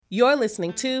You're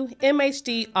listening to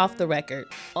MHD Off the Record.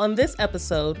 On this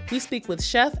episode, we speak with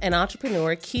chef and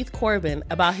entrepreneur Keith Corbin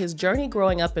about his journey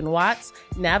growing up in Watts,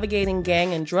 navigating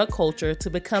gang and drug culture to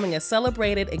becoming a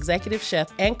celebrated executive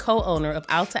chef and co-owner of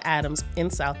Alta Adams in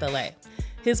South LA.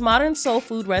 His modern soul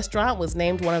food restaurant was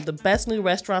named one of the best new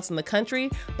restaurants in the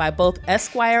country by both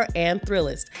Esquire and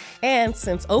Thrillist, and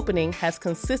since opening has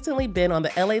consistently been on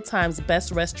the LA Times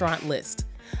best restaurant list.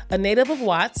 A native of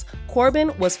Watts,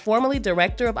 Corbin was formerly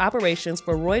director of operations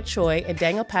for Roy Choi and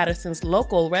Daniel Patterson's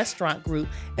local restaurant group,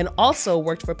 and also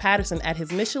worked for Patterson at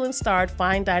his Michelin-starred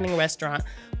fine dining restaurant,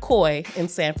 Koi, in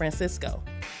San Francisco.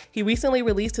 He recently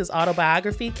released his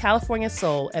autobiography, California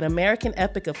Soul, an American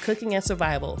epic of cooking and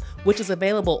survival, which is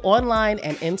available online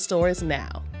and in stores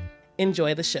now.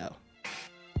 Enjoy the show.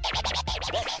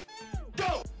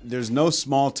 There's no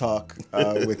small talk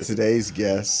with today's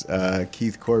guest,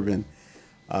 Keith Corbin.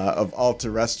 Of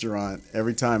Alta Restaurant.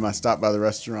 Every time I stop by the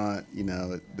restaurant, you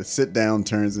know, the sit down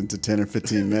turns into 10 or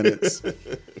 15 minutes.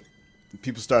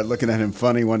 People start looking at him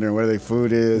funny, wondering where their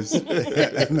food is.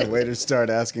 And the waiters start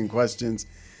asking questions.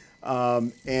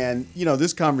 And, you know,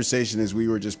 this conversation, as we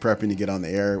were just prepping to get on the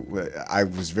air, I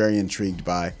was very intrigued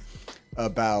by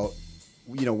about,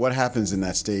 you know, what happens in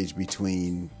that stage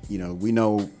between, you know, we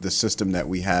know the system that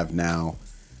we have now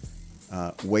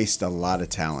wastes a lot of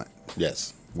talent.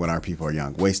 Yes. When our people are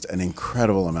young, waste an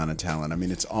incredible amount of talent. I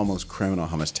mean, it's almost criminal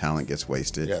how much talent gets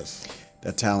wasted. Yes.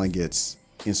 That talent gets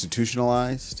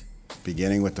institutionalized,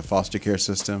 beginning with the foster care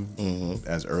system,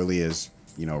 as early as,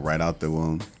 you know, right out the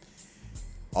womb,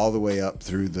 all the way up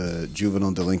through the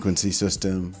juvenile delinquency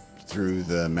system, through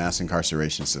the mass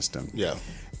incarceration system. Yeah.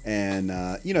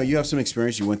 And, you know, you have some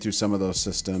experience. You went through some of those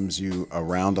systems. You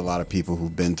around a lot of people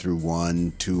who've been through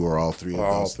one, two, or all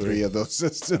three of those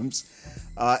systems.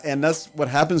 And that's what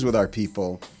happens with our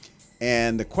people.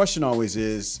 And the question always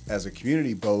is, as a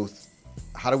community, both,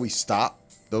 how do we stop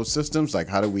those systems? Like,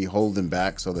 how do we hold them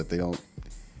back so that they don't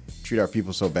treat our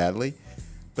people so badly?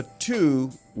 But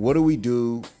two, what do we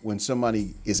do when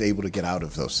somebody is able to get out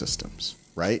of those systems,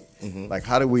 right? Mm-hmm. Like,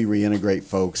 how do we reintegrate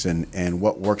folks and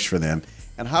what works for them?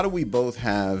 And how do we both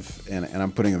have, and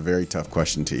I'm putting a very tough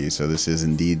question to you, so this is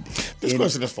indeed... This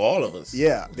question is for all of us.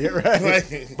 Yeah, right.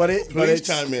 Please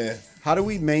chime in. How do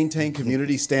we maintain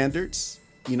community standards?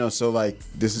 You know, so like,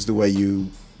 this is the way you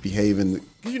behave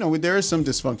you know, there is some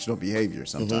dysfunctional behavior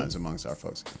sometimes amongst our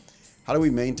folks. How do we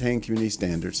maintain community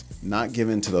standards, not give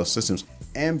in to those systems,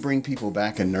 and bring people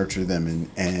back and nurture them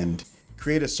and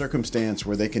create a circumstance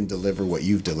where they can deliver what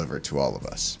you've delivered to all of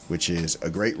us, which is a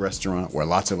great restaurant where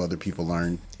lots of other people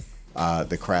learn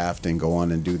the craft and go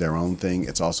on and do their own thing.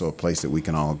 It's also a place that we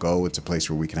can all go. It's a place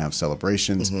where we can have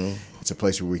celebrations. It's a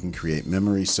place where we can create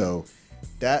memories. So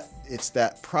it's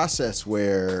that process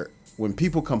where when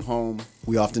people come home,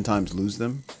 we oftentimes lose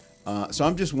them. So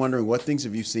I'm just wondering, what things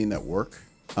have you seen that work?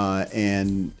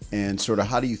 And sort of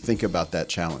how do you think about that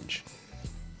challenge?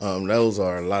 Those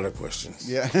are a lot of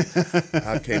questions. Yeah.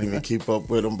 I can't even keep up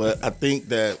with them. But I think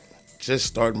that just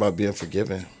starting by being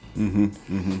forgiving.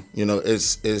 You know,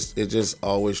 it just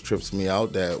always trips me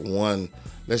out that one.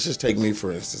 Let's just take me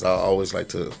for instance. I always like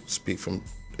to speak from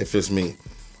if it's me.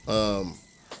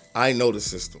 I know the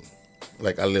system,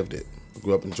 like I lived it. I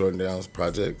grew up in Jordan Downs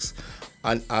projects.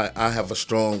 I have a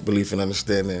strong belief and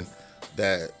understanding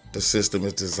that the system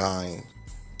is designed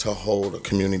to hold a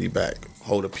community back,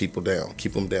 hold the people down,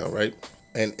 keep them down, right?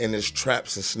 And there's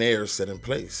traps and snares set in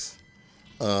place.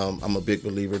 I'm a big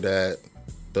believer that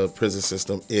the prison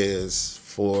system is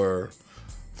for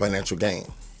financial gain.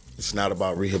 It's not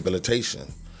about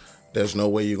rehabilitation. There's no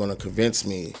way you're going to convince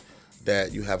me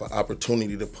that you have an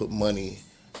opportunity to put money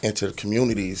into the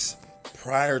communities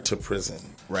prior to prison,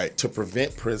 right? To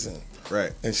prevent prison,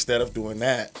 right? Instead of doing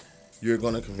that, you're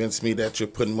going to convince me that you're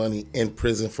putting money in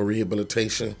prison for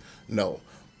rehabilitation? No.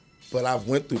 But I've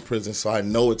went through prison, so I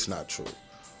know it's not true.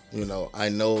 You know, I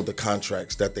know the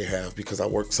contracts that they have because I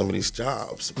worked some of these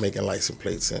jobs, making license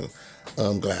plates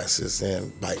and glasses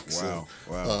and bikes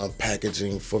and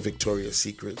packaging for Victoria's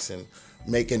Secrets and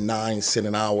making 9 cents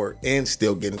an hour and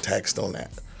still getting taxed on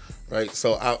that, right?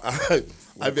 So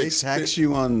they tax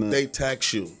you on the... They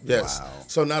tax you, yes. Wow.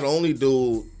 So not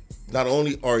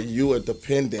only are you a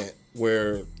dependent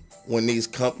where when these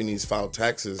companies file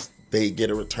taxes, they get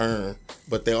a return,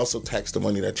 but they also tax the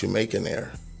money that you make in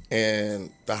there. And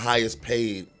the highest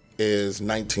paid is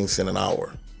 19 cents an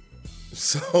hour.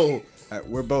 So...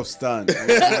 we're both stunned.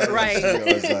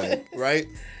 Right. Right?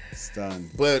 Stunned.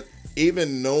 But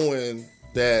even knowing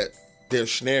that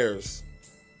there's snares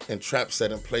and traps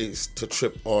set in place to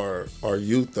trip our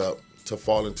youth up to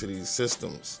fall into these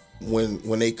systems,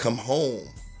 when they come home,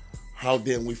 how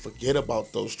then we forget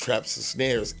about those traps and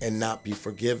snares and not be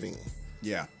forgiving.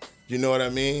 Yeah. You know what I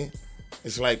mean?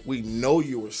 It's like we know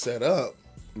you were set up,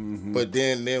 but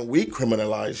then we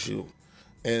criminalize you,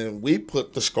 and we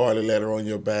put the scarlet letter on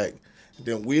your back.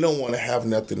 Then we don't want to have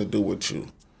nothing to do with you,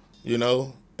 you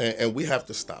know? And we have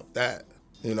to stop that.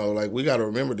 You know, like, we got to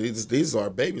remember these are our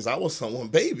babies. I was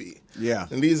someone's baby. Yeah.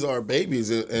 And these are our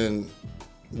babies, and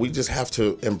we just have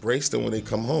to embrace them when they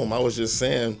come home. I was just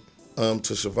saying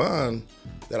to Siobhan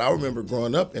that I remember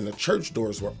growing up and the church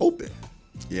doors were open.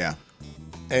 Yeah.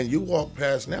 And you walk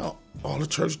past now, all the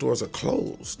church doors are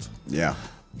closed. Yeah.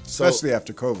 So, Especially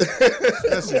after COVID.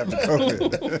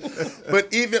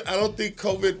 But even, I don't think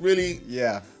COVID really,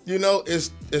 Yeah. you know,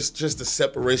 it's just a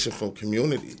separation from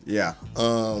community. Yeah.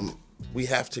 We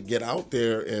have to get out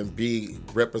there and be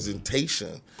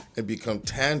representation and become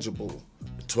tangible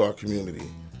to our community,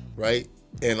 right?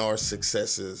 In our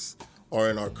successes or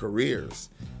in our careers.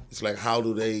 It's like, how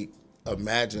do they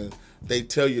imagine? They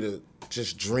tell you to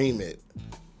just dream it.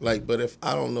 Like, but if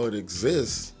I don't know it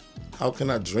exists, how can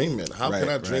I dream it? How can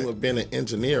I dream of being an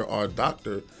engineer or a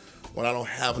doctor when I don't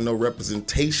have no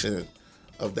representation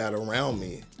of that around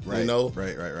me? Right, you know?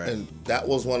 right. And that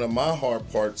was one of my hard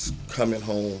parts coming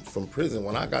home from prison.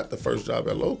 When I got the first job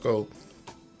at Loco,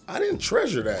 I didn't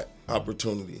treasure that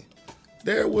opportunity.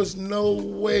 There was no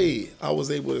way I was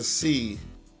able to see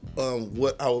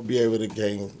what I would be able to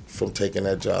gain from taking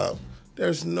that job.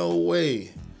 There's no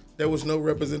way. There was no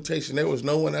representation. There was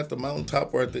no one at the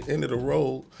mountaintop or at the end of the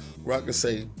road where I could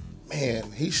say,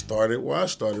 man, he started where I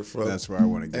started from. That's where I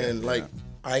want to get. And like,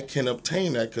 I can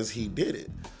obtain that because he did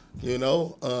it. You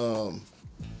know,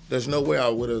 there's no way I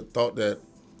would have thought that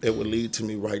it would lead to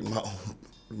me writing my own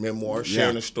memoir,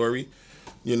 sharing a story,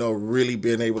 you know, really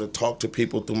being able to talk to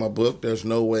people through my book. There's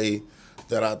no way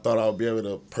that I thought I would be able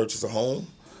to purchase a home,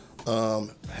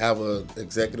 have an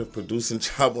executive producing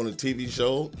job on a TV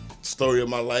show, story of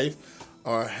my life,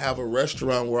 or have a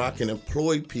restaurant where I can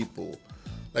employ people.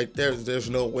 Like, there's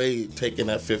no way taking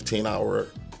that $15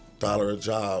 a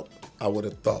job I would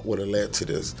have thought would have led to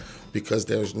this, because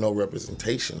there's no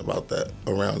representation about that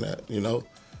around that, you know?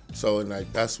 So, and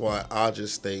like, that's why I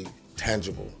just stay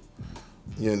tangible.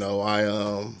 You know, I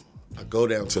go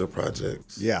down to the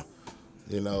projects. Yeah.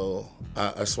 You know,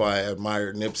 that's why I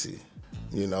admired Nipsey.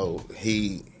 You know,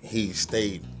 he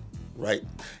stayed right.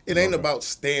 It ain't about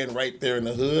staying right there in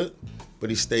the hood, but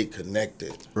he stayed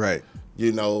connected. Right.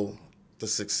 You know, the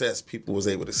success, people was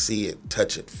able to see it,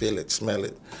 touch it, feel it, smell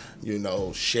it, you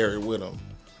know, share it with them.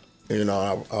 You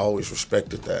know, I always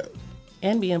respected that.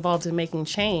 And be involved in making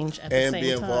change at the same time. And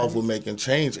be involved with making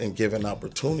change and giving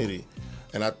opportunity.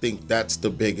 And I think that's the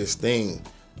biggest thing,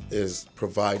 is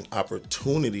providing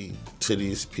opportunity to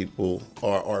these people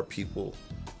or our people.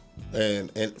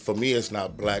 And for me, it's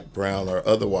not black, brown, or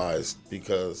otherwise,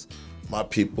 because my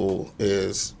people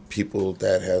is people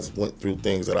that has went through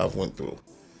things that I've went through.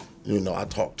 You know, I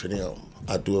talk to them.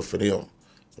 I do it for them,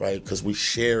 right? Because we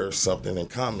share something in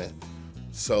common.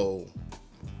 So,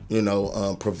 you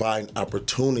know, providing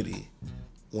opportunity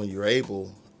when you're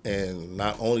able, and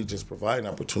not only just providing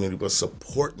opportunity, but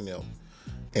supporting them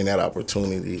in that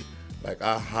opportunity. Like,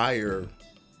 I hire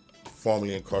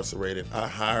formerly incarcerated. I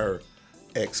hire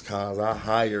ex-cons. I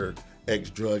hire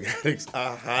ex-drug addicts.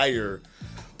 I hire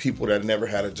people that never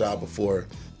had a job before.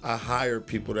 I hire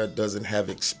people that doesn't have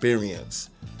experience,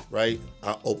 right?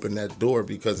 I open that door,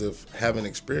 because if having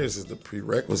experience is the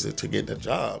prerequisite to getting a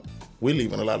job, we're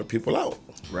leaving a lot of people out.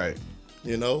 Right.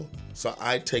 You know? So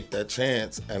I take that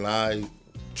chance and I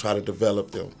try to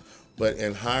develop them. But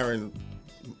in hiring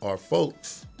our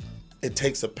folks, it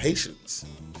takes a patience.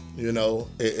 You know,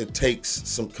 it takes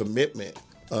some commitment.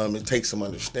 It takes some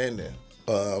understanding.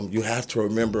 You have to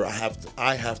remember,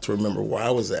 I have to remember where I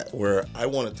was at, where I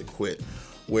wanted to quit,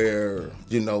 where,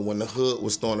 you know, when the hood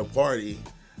was throwing a party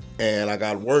and I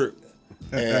got work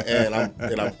and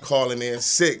I'm calling in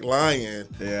sick, lying,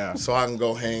 so I can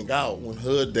go hang out when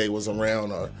Hood Day was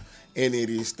around, or any of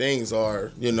these things.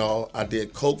 Or, you know, I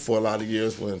did coke for a lot of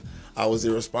years when I was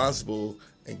irresponsible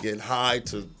and getting high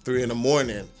to 3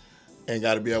 a.m. and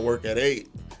got to be at work at 8,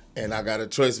 and I got a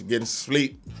choice of getting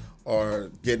sleep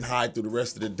or getting high through the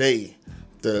rest of the day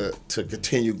to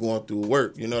continue going through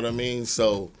work. You know what I mean?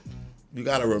 So you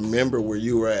got to remember where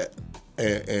you were at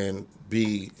and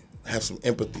have some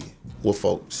empathy with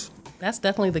folks. That's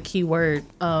definitely the key word.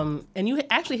 And you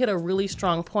actually hit a really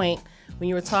strong point when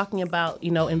you were talking about,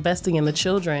 you know, investing in the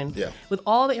children. Yeah. With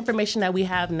all the information that we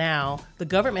have now, the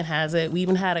government has it. We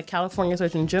even had a California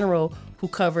Surgeon General who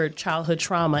covered childhood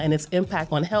trauma and its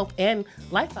impact on health and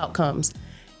life outcomes.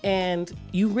 And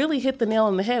you really hit the nail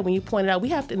on the head when you pointed out we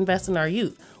have to invest in our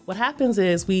youth. what happens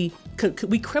is we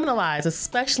criminalize,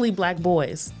 especially black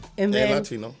boys. And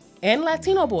Latino. And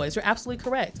Latino boys, you're absolutely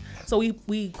correct. So we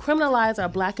criminalize our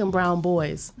black and brown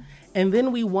boys, and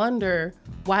then we wonder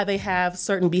why they have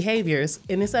certain behaviors.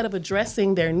 And instead of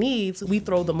addressing their needs, we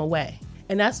throw them away.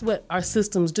 And that's what our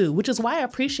systems do, which is why I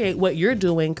appreciate what you're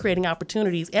doing, creating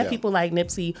opportunities, and people like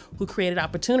Nipsey who created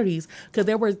opportunities, because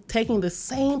they were taking the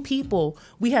same people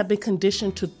we have been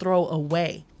conditioned to throw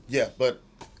away. Yeah, but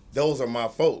those are my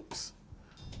folks.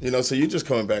 You know, so you're just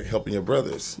coming back helping your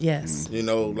brothers. Yes. You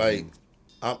know, like,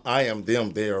 I am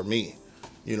them, they are me.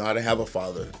 You know, I didn't have a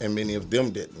father, and many of them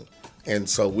didn't. And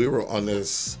so we were on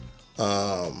this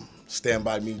Stand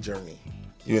By Me journey,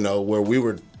 you know, where we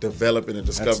were developing and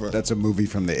discovering. That's a movie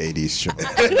from the 80s show.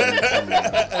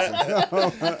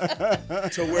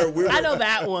 So where we were, I know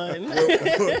that one.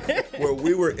 where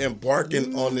we were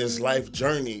embarking on this life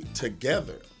journey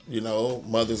together. You know,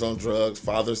 mothers on drugs,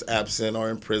 fathers absent or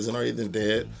in prison or even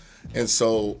dead. And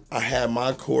so I had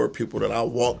my core people that I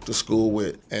walked to school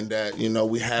with, and that, you know,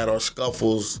 we had our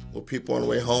scuffles with people on the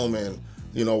way home. And,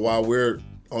 you know, while we're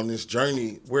on this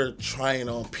journey, we're trying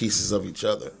on pieces of each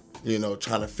other, you know,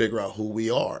 trying to figure out who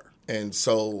we are. And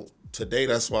so today,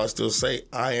 that's why I still say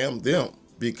I am them,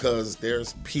 because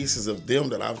there's pieces of them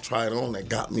that I've tried on that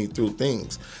got me through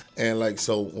things. And like,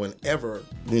 so whenever,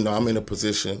 you know, I'm in a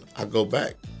position, I go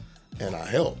back and I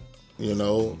help. You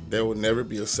know, there will never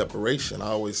be a separation. I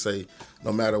always say,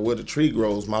 no matter where the tree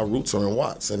grows, my roots are in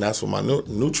Watts, and that's where my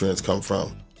nutrients come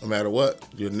from. No matter what,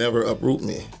 you'll never uproot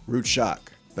me. Root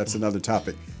shock. That's another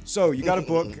topic. So you got a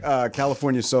book,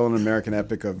 California Soul, an American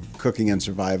Epic of Cooking and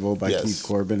Survival by Keith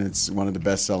Corbin. It's one of the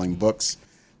best-selling books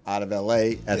out of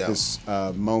L.A. at this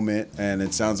moment, and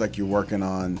it sounds like you're working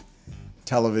on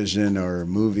television or a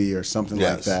movie or something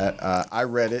like that. I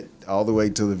read it all the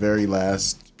way to the very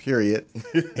last period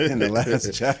in the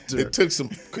last chapter. It took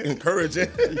some encouraging.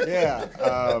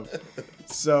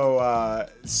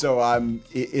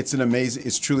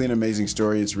 It's truly an amazing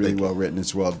story. It's really well written.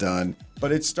 It's well done.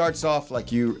 But it starts off,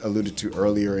 like you alluded to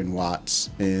earlier, in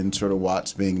Watts, in sort of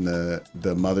Watts being the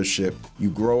mothership. You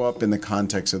grow up in the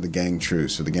context of the gang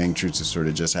truce. So the gang truce is sort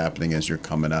of just happening as you're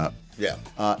coming up. Yeah.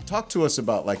 Talk to us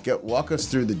about, walk us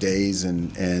through the days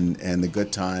and the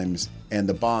good times and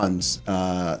the bonds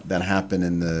that happen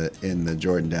in the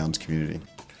Jordan Downs community.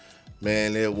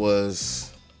 Man, it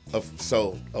was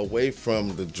so away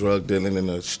from the drug dealing and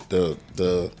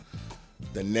the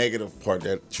negative part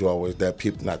that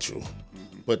people, not you,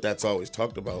 but that's always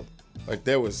talked about. Like,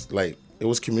 there was it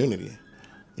was community,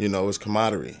 you know, it was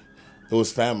camaraderie, it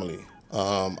was family.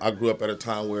 I grew up at a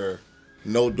time where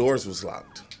no doors was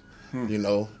locked. You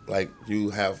know, like,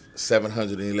 you have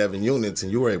 711 units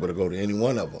and you were able to go to any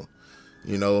one of them.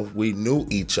 You know, we knew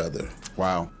each other.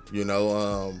 Wow. You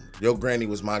know, your granny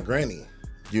was my granny.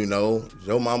 You know,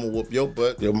 your mama whooped your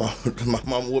butt. My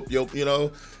mama whooped your, you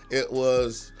know. It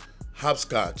was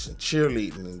hopscotch and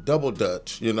cheerleading and double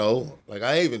dutch, you know. Like,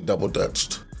 I even double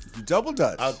dutched. You double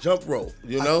dutch? I'll jump rope,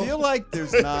 you know. I feel like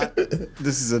there's not,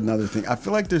 this is another thing. I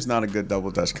feel like there's not a good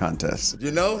double dutch contest.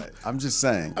 You know? I'm just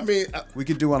saying. I mean, we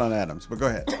could do one on Adams, but go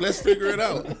ahead. Let's figure it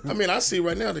out. I mean, I see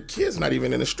right now the kids not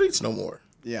even in the streets no more.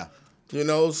 Yeah. You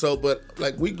know, so, but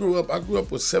like, I grew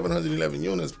up with 711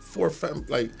 units, 2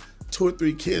 or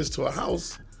 3 kids to a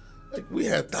house. Like, we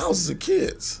had thousands of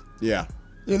kids. Yeah.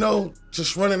 You know,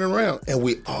 just running around. And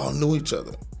we all knew each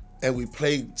other. And we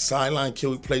played sideline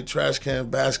kill, we played trash can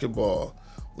basketball.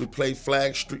 We played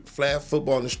flag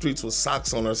football in the streets with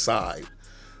socks on our side.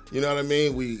 You know what I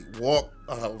mean? We walked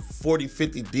 40,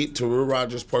 50 deep to Will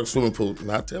Rogers Park swimming pool.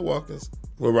 Not Ted Watkins,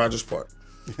 Will Rogers Park.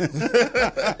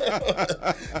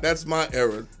 That's my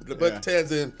era. But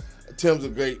Tim's a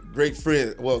great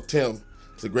friend. Well, Tim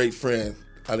is a great friend.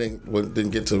 I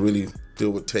didn't get to really deal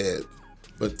with Ted,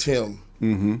 but Tim,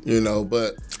 you know.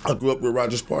 But I grew up with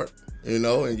Rogers Park, you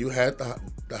know, and you had the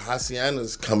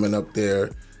Haciendas coming up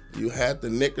there. You had the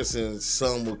Nickersons.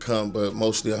 Some would come, but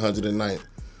mostly 109th.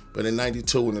 But in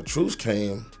 '92, when the truce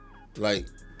came, like,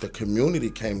 the community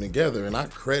came together, and I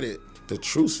credit the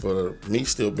truce for me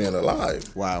still being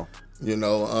alive. Wow. You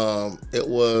know, it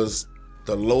was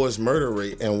the lowest murder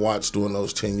rate in Watts during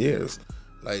those 10 years.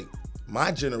 Like,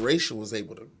 my generation was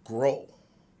able to grow.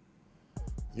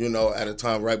 You know, at a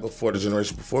time right before the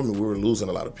generation before me, we were losing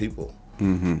a lot of people.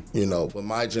 You know, but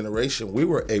my generation, we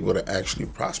were able to actually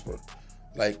prosper,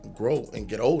 like, grow and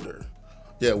get older.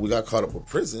 Yeah, we got caught up with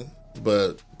prison,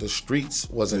 but the streets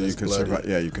wasn't as bloody.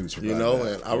 You couldn't survive. You know,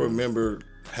 that. And I remember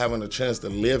having a chance to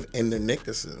live in the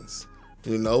Nickersons,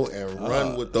 you know, and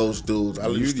run with those dudes. That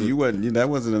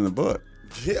wasn't in the book.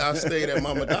 Yeah, I stayed at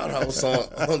Mama Dot House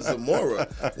on Zamora,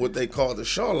 what they call the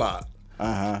Shaw Lot.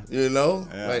 You know,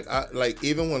 Yeah. like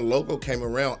even when Loco came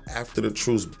around after the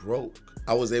truce broke,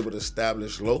 I was able to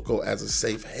establish Loco as a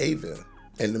safe haven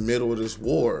in the middle of this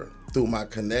war through my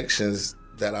connections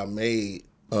that I made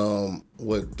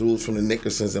with dudes from the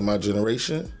Nickersons in my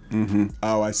generation.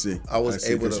 Oh, I see. I was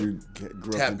able to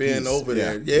tap in over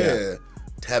there. Yeah.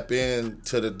 Tap in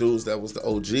to the dudes that was the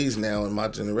OGs now in my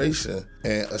generation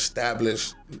and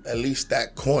establish at least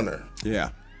that corner. Yeah.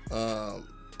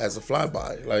 As a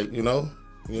flyby, like you know,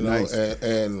 Nice.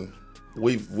 and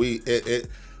we've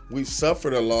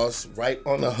suffered a loss right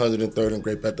on the 103rd and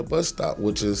Grape at the bus stop,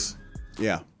 which is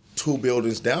 2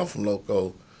 buildings down from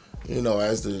Loco. You know,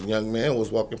 as the young man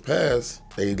was walking past,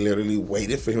 they literally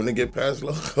waited for him to get past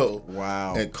Loco.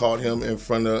 Wow. And caught him in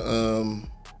front of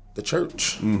the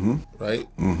church. Right.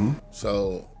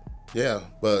 So, yeah,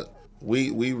 but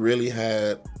we really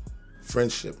had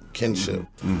friendship, kinship.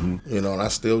 You know, and I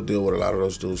still deal with a lot of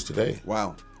those dudes today.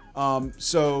 Wow.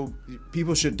 So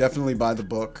people should definitely buy the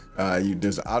book.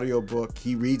 There's an audio book.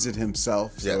 He reads it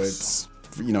himself, so it's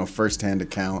firsthand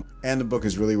account. And the book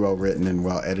is really well written and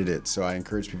well edited. So I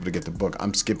encourage people to get the book.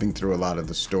 I'm skipping through a lot of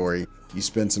the story. You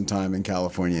spend some time in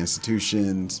California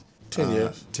institutions. 10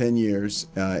 years. 10 years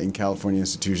in California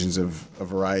institutions of a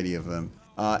variety of them.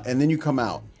 And then you come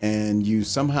out and you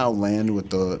somehow land with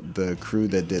the crew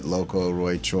that did Loco,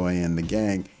 Roy Choi, and the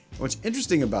gang. What's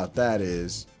interesting about that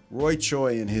is Roy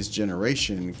Choi and his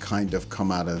generation kind of come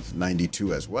out of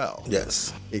 92 as well.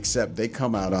 Yes. Except they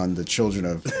come out on the children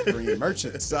of Korean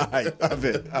merchant side of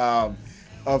it,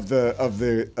 of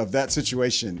that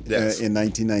situation in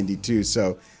 1992.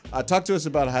 So talk to us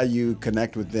about how you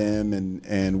connect with them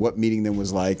and what meeting them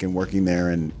was like and working there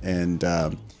and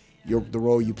the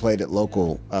role you played at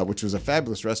Local, which was a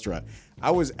fabulous restaurant.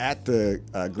 I was at the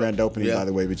grand opening, by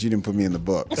the way, but you didn't put me in the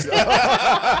book. So.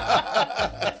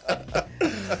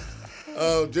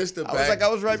 I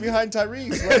was right behind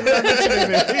Tyrese. Why did I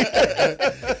mention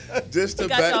it? Just to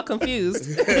got y'all confused.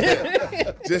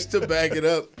 Just to back it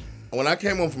up, when I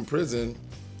came home from prison,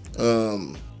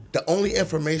 the only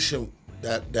information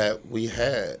that we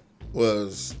had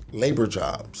was labor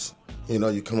jobs. You know,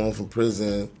 you come home from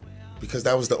prison because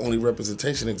that was the only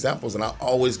representation examples, and I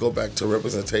always go back to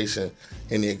representation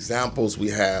and the examples we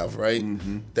have, right?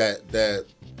 That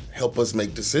help us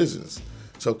make decisions.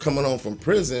 So coming home from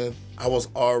prison, I was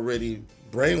already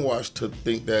brainwashed to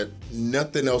think that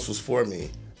nothing else was for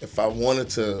me. If I wanted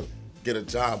to get a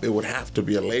job, it would have to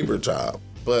be a labor job.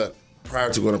 But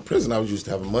prior to going to prison, I was used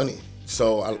to having money.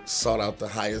 So I sought out the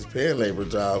highest paying labor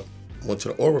job, went to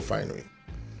the oil refinery,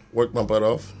 worked my butt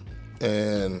off,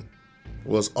 and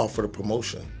was offered a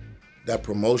promotion. That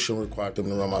promotion required them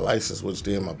to run my license, which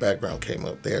then my background came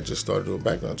up. They had just started doing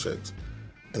background checks.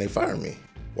 And they fired me.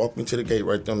 Walked me to the gate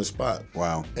right there on the spot.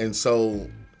 Wow. And so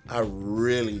I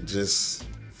really just,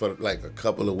 for like a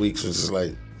couple of weeks, was just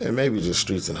like, and maybe just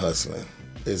streets and hustling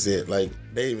is it. Like,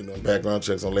 they even doing background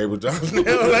checks on labor jobs now.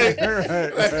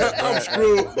 I'm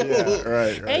screwed. Yeah,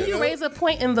 right. And you raise a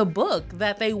point in the book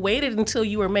that they waited until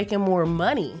you were making more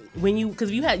money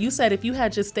because you said if you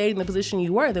had just stayed in the position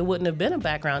you were, there wouldn't have been a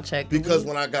background check. Because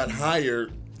when I got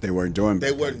hired, they weren't doing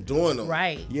them.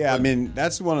 Right. Yeah, I mean,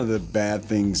 that's one of the bad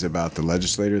things about the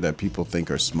legislator that people think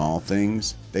are small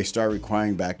things. They start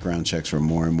requiring background checks for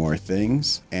more and more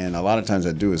things. And a lot of times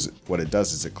what it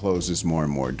does is it closes more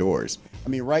and more doors. I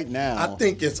mean, right now, I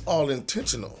think it's all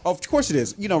intentional. Of course it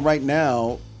is. You know, right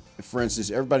now, for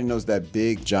instance, everybody knows that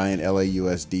big, giant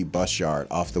LAUSD bus yard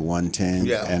off the 110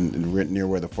 and near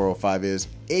where the 405 is.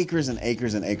 Acres and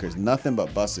acres and acres, nothing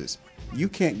but buses. You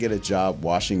can't get a job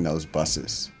washing those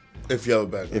buses. If you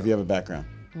have a background.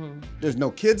 There's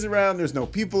no kids around. There's no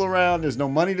people around. There's no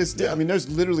money to steal. I mean, there's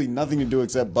literally nothing to do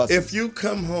except buses. If you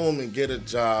come home and get a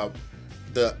job,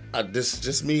 this is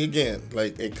just me again.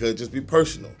 Like, it could just be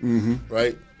personal,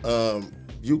 right?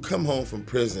 You come home from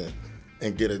prison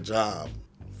and get a job.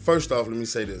 First off, let me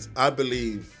say this. I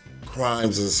believe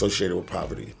crimes is associated with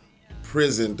poverty.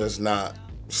 Prison does not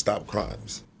stop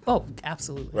crimes. Oh,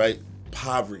 absolutely. Right?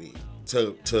 Poverty.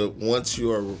 To once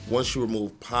you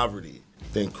remove poverty,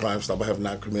 then crime stop. I have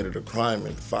not committed a crime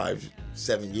in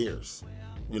 7 years,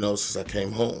 since I came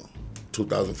home,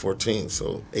 2014,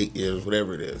 so 8 years,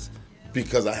 whatever it is,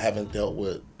 because I haven't dealt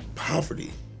with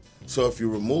poverty. So if you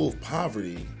remove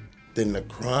poverty, then the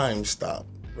crime stop,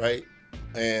 right?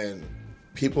 And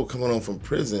people coming home from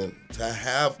prison, to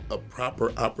have a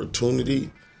proper opportunity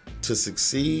to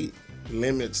succeed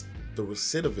limits the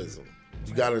recidivism.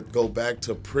 You got to go back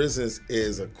to prisons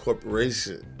is a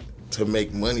corporation to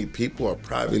make money. People are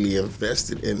privately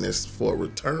invested in this for a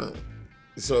return.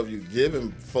 So if you're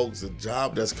giving folks a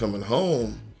job that's coming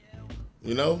home,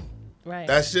 right.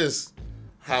 that's just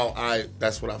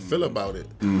that's what I feel about it,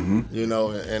 you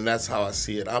know, and that's how I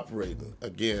see it operating.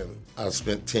 Again, I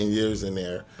spent 10 years in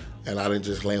there, and I didn't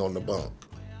just lay on the bunk.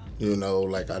 You know,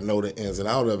 like I know the ins and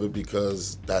out of it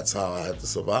because that's how I had to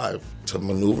survive, to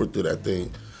maneuver through that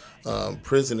thing.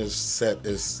 Prison is set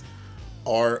as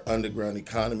our underground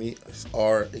economy,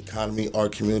 our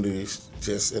communities,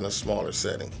 just in a smaller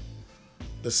setting.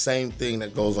 The same thing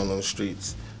that goes on the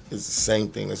streets is the same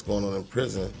thing that's going on in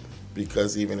prison,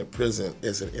 because even in prison,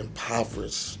 it's an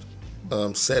impoverished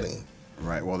setting.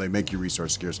 Right. Well, they make you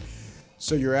resource scarce.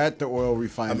 So you're at the oil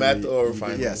refinery. I'm at the oil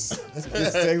refinery. Yes.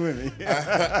 Just stay with me.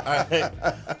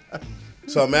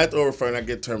 So I'm at the oil refinery. I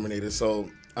get terminated. So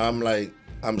I'm like,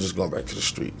 I'm just going back to the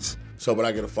streets. But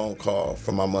I get a phone call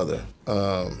from my mother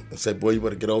and said, boy, you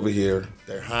better get over here.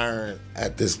 They're hiring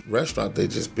at this restaurant they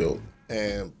just built.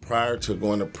 And prior to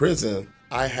going to prison,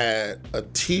 I had a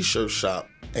T-shirt shop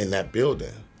in that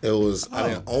building. I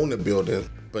didn't own the building,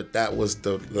 but that was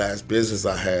the last business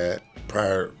I had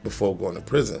before going to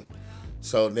prison.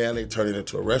 So now they turn it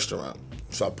into a restaurant.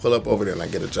 So I pull up over there and I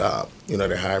get a job. You know,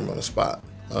 they hire me on the spot,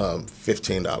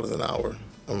 $15 an hour.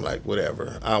 I'm like,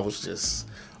 whatever. I was just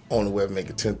on the web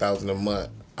making $10,000 a month.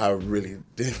 I really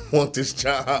didn't want this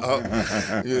job,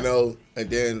 you know. And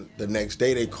then the next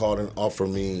day they called and offered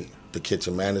me the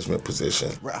kitchen management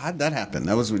position. How'd that happen?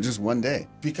 That was just one day.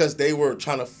 Because they were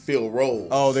trying to fill roles.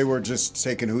 Oh, they were just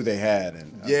taking who they had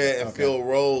and fill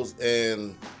roles.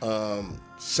 And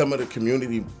some of the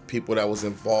community people that was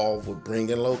involved with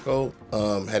bringing Loco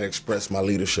had expressed my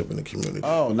leadership in the community.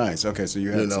 Oh, nice. Okay, so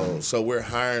you had so we're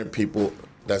hiring people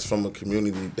that's from a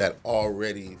community that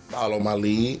already follow my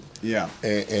lead. Yeah.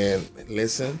 And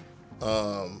listen,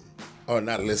 or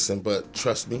not listen, but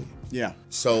trust me. Yeah.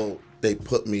 So they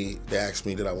asked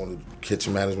me that I wanted a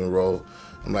kitchen management role.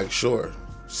 I'm like, sure,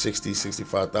 60,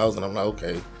 65,000. I'm like,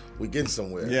 okay, we getting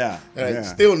somewhere. Yeah. And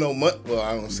still no money. Well,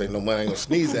 I don't say no money, I ain't gonna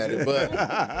sneeze at it, but.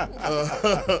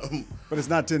 But it's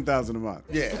not $10,000 a month.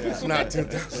 Yeah, it's not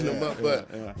 $10,000 a month,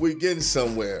 but we getting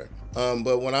somewhere.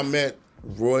 But when I met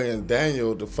Roy and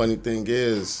Daniel, the funny thing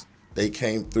is, they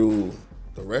came through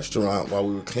the restaurant while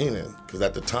we were cleaning. Because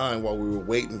at the time, while we were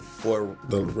waiting for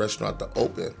the restaurant to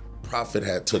open, Prophet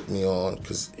had took me on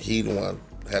because he the one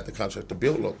had the contract to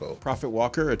build Loco. Prophet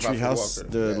Walker, Treehouse,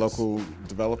 the local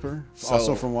developer,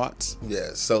 also from Watts.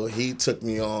 Yeah, so he took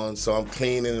me on. So I'm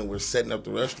cleaning and we're setting up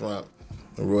the restaurant.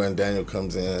 And Roy and Daniel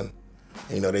comes in.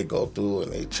 You know, they go through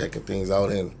and they checking things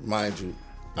out. And mind you,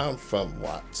 I'm from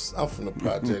Watts. I'm from the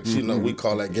projects. You know, we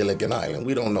call that Gilligan Island.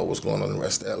 We don't know what's going on in the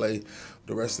rest of L.A.,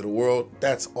 the rest of the world.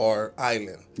 That's our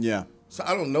island. Yeah. So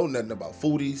I don't know nothing about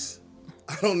foodies.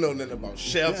 I don't know nothing about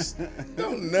chefs.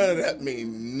 None of that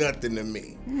mean nothing to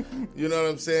me. You know what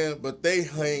I'm saying? But they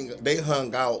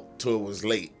hung out till it was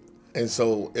late. And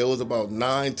so it was about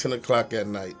 9, 10 o'clock at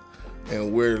night.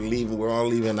 And we're all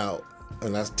leaving out.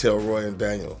 And I tell Roy and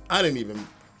Daniel, I didn't even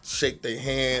shake their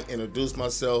hand, introduce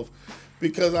myself.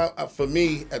 Because for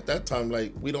me, at that time,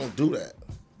 like, we don't do that,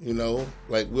 you know?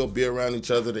 Like, we'll be around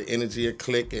each other, the energy will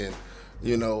click, and,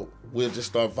 you know, we'll just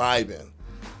start vibing,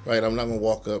 right? I'm not going to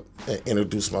walk up and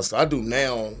introduce myself. I do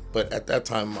now, but at that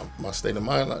time, my state of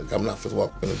mind, like, I'm not supposed to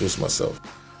walk up and introduce myself.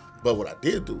 But what I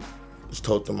did do was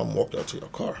told them I'm walking out to your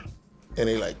car. And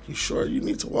they like, you sure you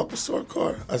need to walk us to our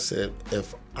car? I said,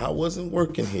 if I wasn't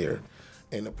working here,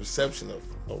 and the perception of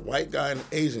a white guy and an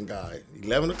Asian guy,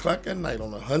 11 o'clock at night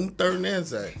on 103rd and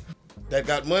Anzac, that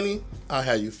got money, I'll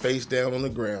have you face down on the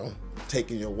ground,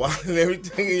 taking your wallet and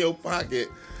everything in your pocket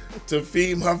to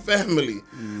feed my family.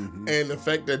 Mm-hmm. And the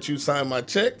fact that you signed my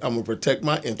check, I'm going to protect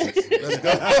my interests. Let's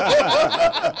go.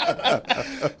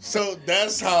 So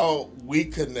that's how we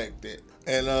connected.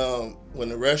 And when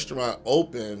the restaurant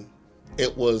opened,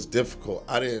 it was difficult.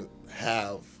 I didn't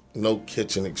have no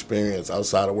kitchen experience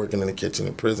outside of working in the kitchen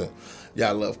in prison. Yeah,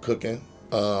 I love cooking.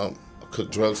 I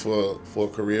cooked drugs for a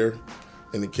career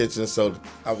in the kitchen, so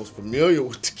I was familiar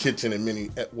with the kitchen in many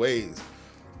ways.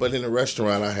 But in the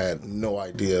restaurant, I had no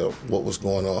idea what was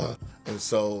going on. And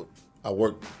so I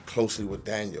worked closely with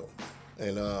Daniel.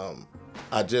 And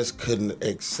I just couldn't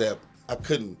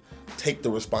take the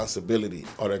responsibility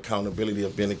or the accountability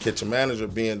of being a kitchen manager,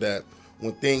 being that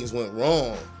when things went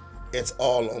wrong, it's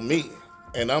all on me.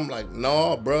 And I'm like,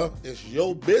 nah, bro, it's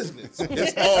your business.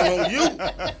 It's all on you.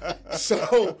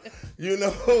 So, you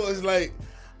know, it's like,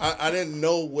 I didn't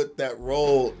know what that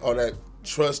role or that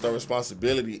trust or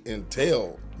responsibility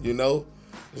entailed, you know?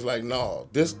 It's like, no,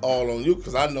 this all on you,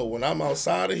 because I know when I'm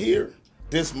outside of here,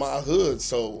 this my hood.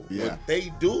 So what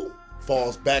they do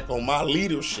falls back on my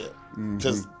leadership,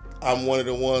 because I'm one of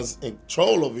the ones in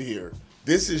control over here.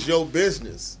 This is your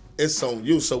business. it's on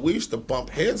you. So we used to bump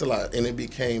heads a lot, and it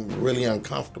became really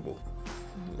uncomfortable,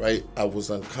 right? I was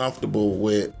uncomfortable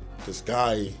with this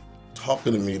guy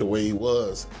talking to me the way he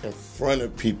was in front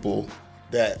of people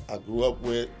that I grew up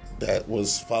with, that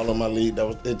was following my lead.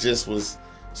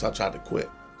 So I tried to quit,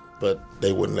 but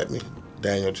they wouldn't let me.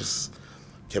 Daniel just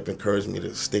kept encouraging me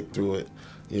to stick through it.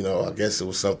 You know, I guess it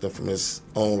was something from his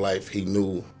own life he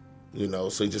knew, you know,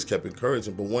 so he just kept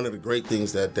encouraging. But one of the great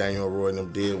things that Daniel and Roy and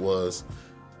them did was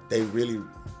they really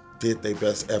did their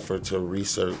best effort to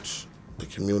research the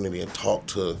community and talk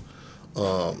to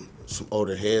some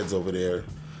older heads over there.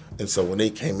 And so when they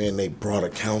came in, they brought a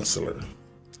counselor.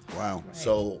 Wow.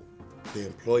 So the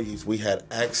employees, we had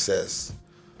access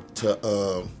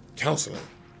to counseling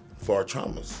for our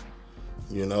traumas.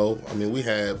 You know, I mean, we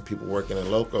had people working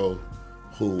in Loco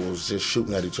who was just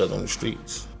shooting at each other on the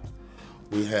streets.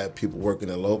 We had people working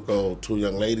in Loco, 2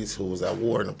 young ladies who was at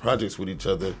war in the projects with each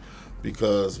other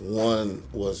because one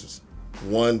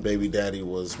baby daddy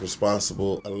was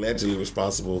allegedly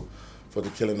responsible for the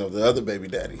killing of the other baby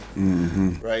daddy,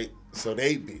 right? So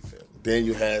they beefing. Then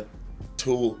you had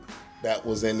 2 that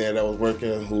was in there that was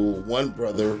working who one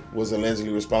brother was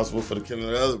allegedly responsible for the killing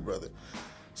of the other brother.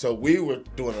 So we were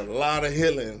doing a lot of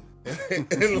healing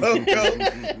in Loco,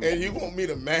 and you want me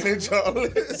to manage all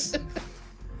this?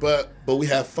 But we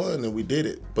had fun and we did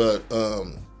it. But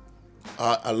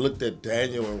I looked at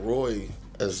Daniel and Roy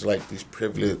as like these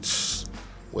privileged,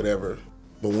 whatever.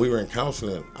 But when we were in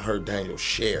counseling, I heard Daniel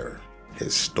share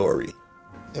his story.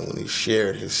 And when he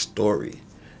shared his story,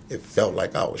 it felt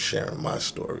like I was sharing my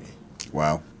story.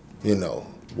 Wow. You know,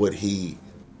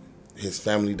 his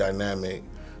family dynamic,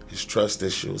 his trust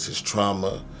issues, his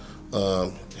trauma,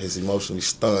 his emotionally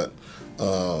stunt,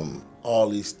 all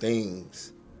these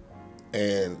things.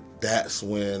 And that's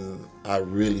when I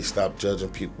really stopped judging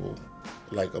people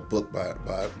like a book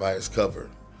by its cover,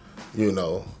 you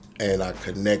know. And I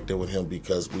connected with him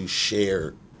because we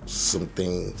shared some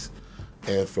things.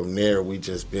 And from there, we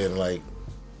just been like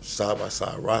side by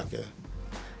side rocking.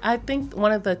 I think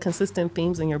one of the consistent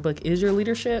themes in your book is your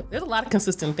leadership. There's a lot of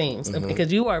consistent themes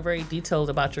because you are very detailed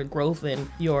about your growth and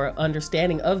your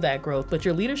understanding of that growth. But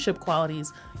your leadership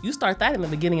qualities, you start that in the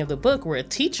beginning of the book where a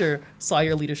teacher saw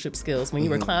your leadership skills when you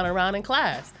were clowning around in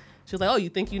class. She was like, oh, you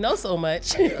think you know so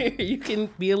much? You can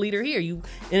be a leader here. You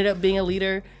ended up being a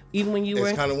leader even when you were...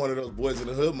 It's kind of one of those boys in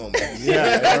the hood moments.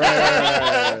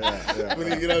 Yeah. When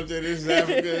you get up there, this is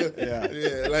Africa.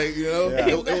 Yeah, like, you know,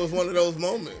 it was one of those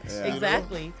moments. Yeah.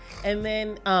 Exactly. You know? And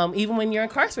then even when you're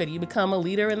incarcerated, you become a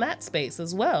leader in that space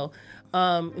as well.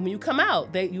 And when you come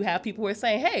out, you have people who are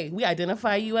saying, hey, we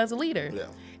identify you as a leader. Yeah.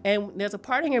 And there's a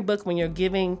part in your book when you're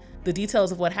giving the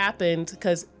details of what happened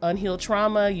because unhealed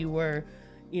trauma, you were...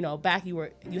 you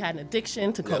had an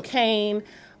addiction to cocaine,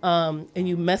 and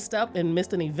you messed up and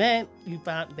missed an event.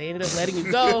 They ended up letting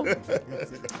you go,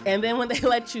 and then when they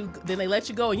let you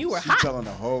go, and you were hot. Telling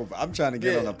the whole. I'm trying to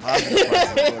get on the positive part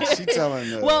of the book. She telling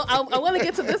the. Well, I want to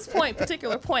get to this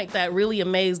particular point that really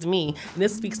amazed me, and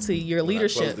this speaks to your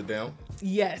leadership. Closed it down.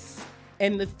 Yes,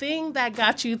 and the thing that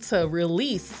got you to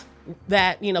release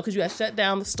that, because you had shut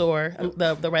down the store,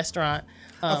 the restaurant.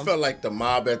 I felt like the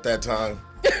mob at that time.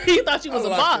 You thought you was a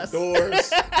boss. The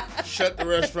doors, shut the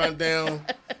restaurant down.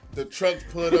 The trucks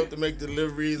pulled up to make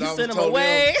deliveries. You I was sent them told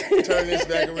away. them, turn this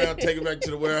back around, take it back to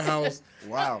the warehouse.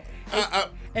 Wow.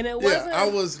 And it wasn't. Yeah, I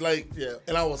was like,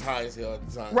 and I was high as hell at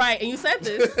the time. Right, and you said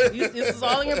this. This is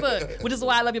all in your book, which is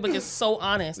why I love your book. It's so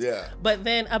honest. Yeah. But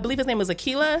then I believe his name was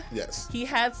Aquila. Yes. He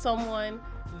had someone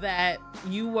that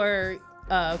you were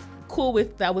cool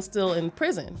with that was still in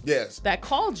prison. Yes. That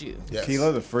called you. Yes.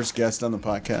 Keela, the first guest on the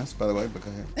podcast, by the way, but go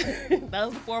ahead. That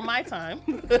was before my time.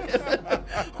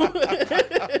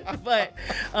 But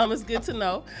it's good to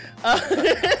know.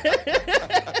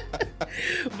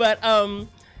 But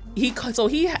he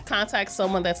contacts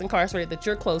someone that's incarcerated that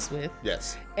you're close with.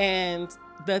 Yes. And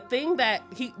the thing that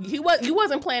you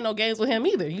wasn't playing no games with him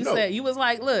either. You said, you was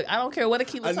like, look, I don't care what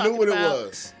Aquila talking about. I knew what it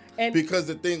was. And because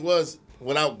the thing was,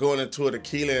 without going into it,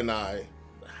 Aquila and I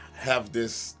have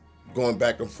this going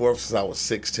back and forth since I was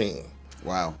 16.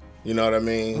 Wow. You know what I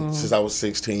mean? Since I was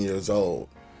 16 years old,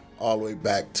 all the way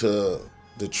back to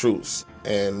the truce.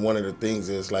 And one of the things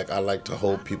is, like, I like to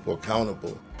hold people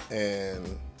accountable.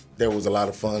 And there was a lot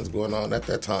of funds going on at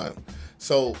that time.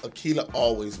 So Aquila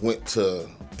always went to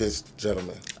this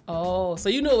gentleman. Oh, so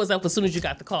you knew it was up as soon as you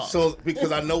got the call. So,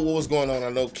 because I know what was going on. I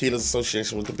know Aquila's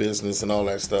association with the business and all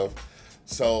that stuff.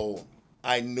 So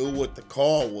I knew what the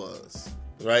call was,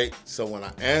 right? So when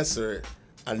I answered,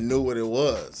 I knew what it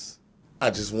was. I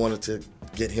just wanted to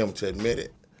get him to admit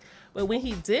it. But when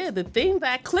he did, the thing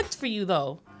that clicked for you,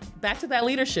 though, back to that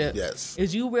leadership. Yes.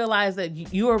 Is you realize that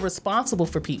you are responsible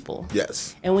for people.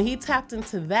 Yes. And when he tapped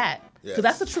into that, because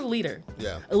Yes. that's a true leader.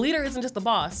 Yeah. A leader isn't just the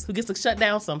boss who gets to shut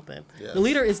down something. Yes. The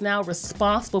leader is now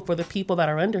responsible for the people that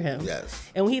are under him. Yes.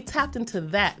 And when he tapped into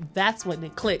that, that's when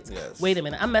it clicked. Yes. Wait a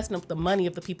minute, I'm messing up the money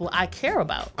of the people I care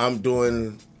about. I'm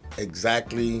doing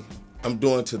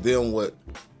to them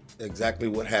exactly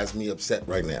what has me upset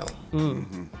right now.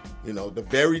 Mm-hmm. You know, the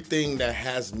very thing that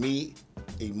has me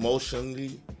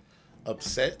emotionally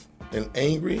upset and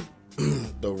angry,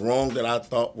 the wrong that I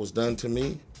thought was done to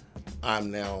me, I'm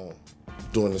now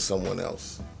doing to someone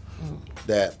else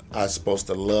that I'm supposed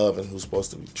to love and who's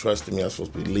supposed to be trusting me. I'm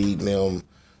supposed to be leading them,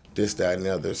 this, that, and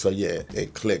the other. So yeah,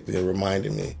 it clicked. It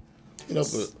reminded me. You know,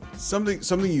 but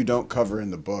something you don't cover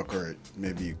in the book, or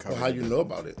maybe you cover. how you know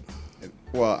about it?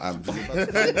 Well, I'm just about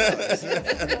to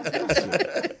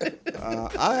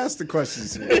I asked the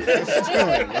questions here.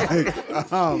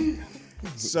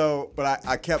 But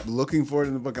I kept looking for it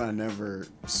in the book, and I never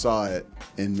saw it.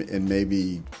 And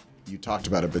maybe you talked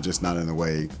about it, but just not in the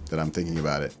way that I'm thinking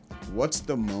about it. What's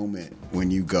the moment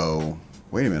when you go,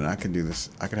 wait a minute, I can do this.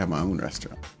 I could have my own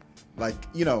restaurant. Like,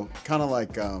 you know, kind of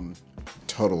like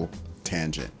total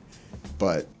tangent,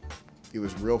 but it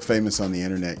was real famous on the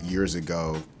internet years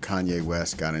ago. Kanye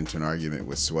West got into an argument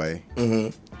with Sway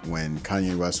when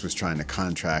Kanye West was trying to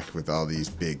contract with all these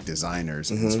big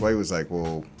designers. And Sway was like,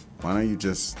 well, why don't you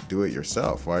just do it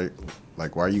yourself? Why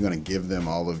are you going to give them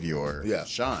all of your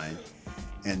shine?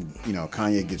 And, you know,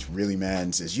 Kanye gets really mad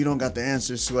and says, you don't got the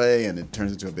answer, Sway. And it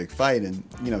turns into a big fight. And,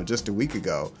 you know, just a week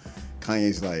ago,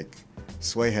 Kanye's like,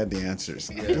 Sway had the answers.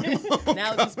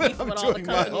 Now he's beefing with all the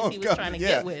companies he was trying to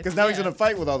get with. Because now he's going to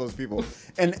fight with all those people.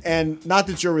 And not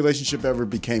that your relationship ever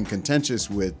became contentious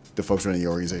with the folks running the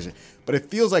organization, but it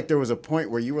feels like there was a point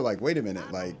where you were like, wait a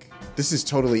minute, like, this is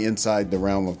totally inside the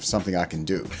realm of something I can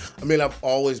do. I mean, I've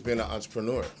always been an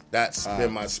entrepreneur. That's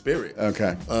been my spirit.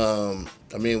 Okay.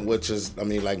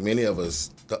 Like many of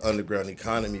us, the underground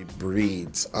economy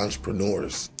breeds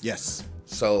entrepreneurs. Yes.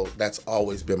 So that's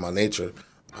always been my nature.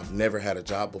 I've never had a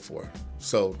job before.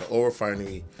 So the oil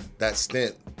refinery, that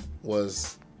stint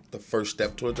was the first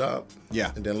step to a job.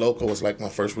 Yeah. And then local was like my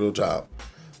first real job.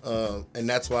 And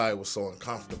that's why it was so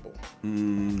uncomfortable.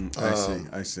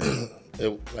 I see.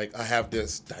 I have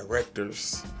this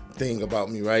director's thing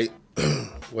about me, right?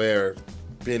 Where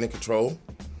being in control.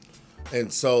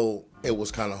 And so it was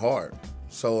kind of hard.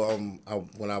 So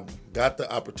when I got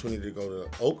the opportunity to go to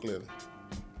Oakland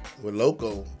with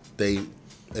Loco, they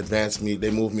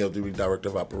moved me up to be director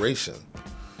of operation.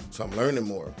 So I'm learning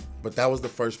more. But that was the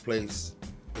first place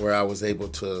where I was able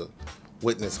to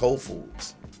witness Whole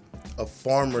Foods, a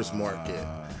farmer's market.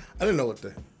 I didn't know what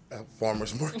the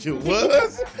farmer's market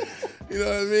was. You know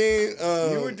what I mean?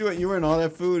 You were in all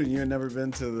that food, and you had never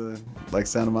been to the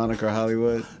Santa Monica or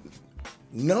Hollywood?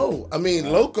 No, I mean,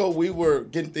 Loco, we were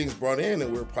getting things brought in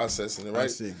and we were processing it, right? I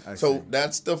see. So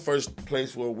that's the first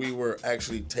place where we were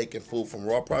actually taking food from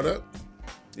raw product.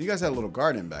 You guys had a little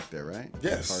garden back there, right?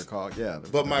 Yes. If I recall. Yeah.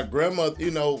 But my grandmother,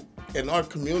 you know, in our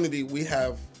community, we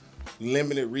have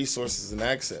limited resources and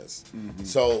access. Mm-hmm.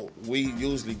 So we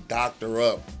usually doctor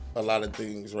up a lot of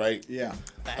things, right? Yeah.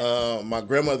 My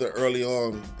grandmother early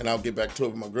on, and I'll get back to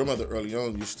it, but my grandmother early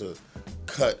on used to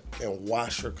cut and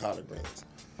wash her collard greens.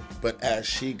 But as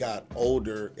she got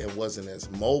older and wasn't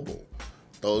as mobile,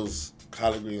 those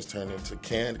collard greens turned into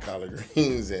canned collard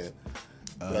greens and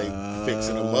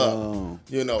fixing them up.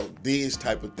 You know, these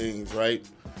type of things, right?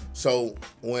 So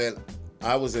when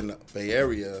I was in the Bay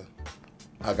Area,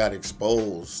 I got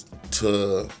exposed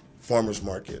to farmers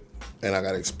market and I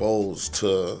got exposed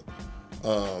to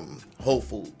Whole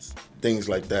Foods, things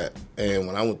like that. And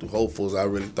when I went to Whole Foods, I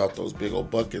really thought those big old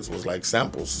buckets was like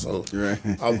samples. So I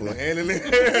was going hand in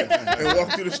there and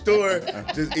walk through the store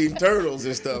just eating turtles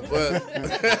and stuff.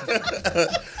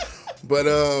 But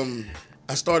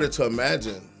I started to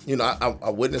imagine, you know, I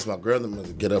witnessed my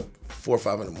grandmother get up 4 or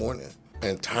 5 in the morning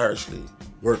and tirelessly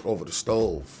work over the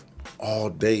stove all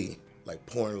day, like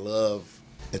pouring love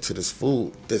into this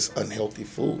food, this unhealthy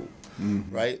food,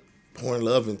 right? Pouring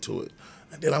love into it.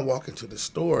 And then I walk into the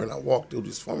store and I walk through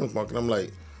this farmer's market and I'm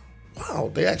like,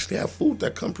 wow, they actually have food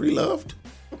that come pre-loved?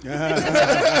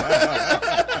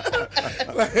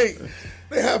 Like,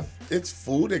 they have, it's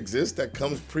food exists that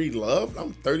comes pre-loved?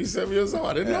 I'm 37 years old.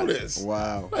 I didn't know this.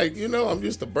 Wow. Like, you know, I'm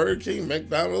used to Burger King,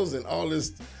 McDonald's, and all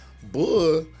this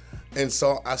bull. And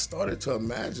so I started to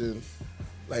imagine,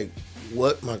 like,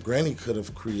 what my granny could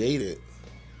have created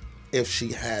if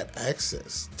she had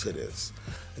access to this.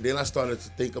 And then I started to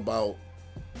think about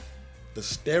the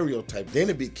stereotype. Then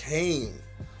it became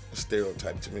a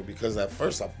stereotype to me because at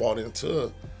first I bought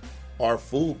into our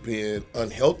food being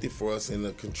unhealthy for us and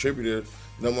number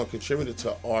one contributor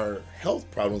to our health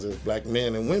problems as black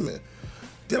men and women.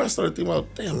 Then I started thinking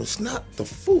about, damn, it's not the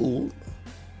food,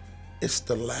 it's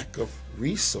the lack of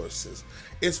resources.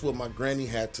 It's what my granny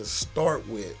had to start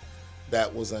with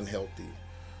that was unhealthy.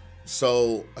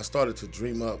 So I started to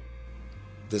dream up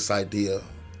this idea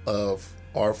of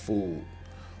our food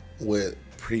with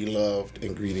pre-loved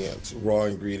ingredients, raw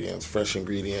ingredients, fresh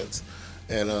ingredients.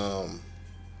 And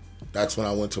that's when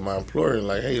I went to my employer and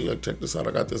like, hey, look, check this out.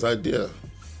 I got this idea.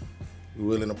 You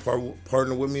willing to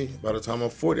partner with me? By the time I'm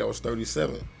 40, I was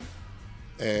 37.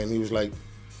 And he was like,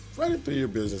 write it through your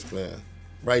business plan.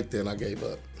 Right then, I gave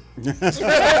up.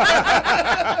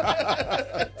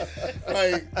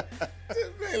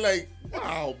 like,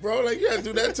 wow, bro, like, you had to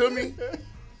do that to me?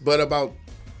 But about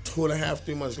 2.5,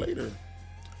 3 months later,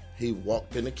 he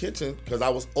walked in the kitchen because I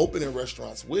was opening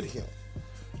restaurants with him.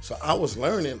 So I was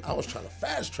learning. I was trying to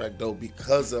fast track though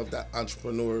because of that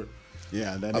entrepreneur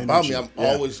that about energy. me. I'm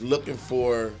always looking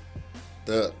for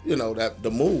the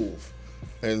move.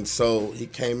 And so he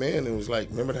came in and was like,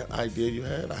 remember that idea you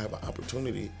had? I have an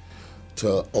opportunity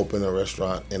to open a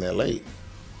restaurant in LA.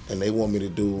 And they want me to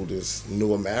do this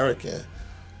New American.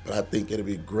 But I think it'd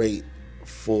be great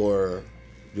for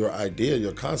your idea,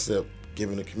 your concept,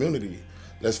 given the community.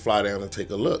 Let's fly down and take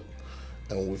a look.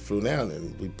 And when we flew down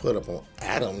and we put up on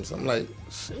Adams, I'm like,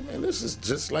 shit, man, this is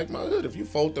just like my hood. If you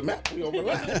fold the map, we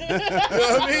overlap. You know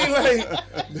what I mean?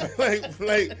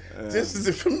 Like this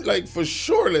is like for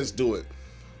sure. Let's do it.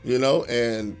 You know,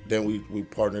 and then we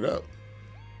partnered up.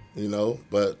 You know,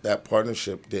 but that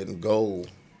partnership didn't go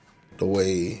the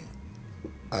way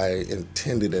I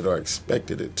intended it or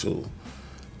expected it to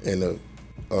in the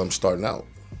starting out.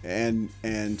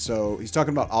 And so he's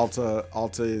talking about Alta.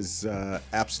 Alta is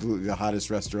absolutely the hottest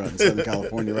restaurant in Southern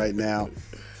California right now.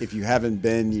 If you haven't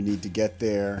been, you need to get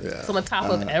there. Yeah. It's on the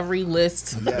top of every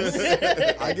list.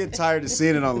 Yes. I get tired of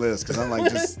seeing it on lists because I'm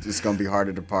like, it's going to be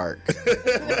harder to park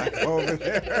over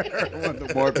there when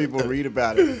the more people read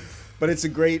about it. But it's a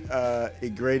great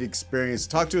experience.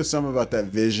 Talk to us some about that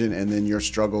vision and then your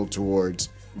struggle towards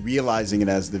realizing it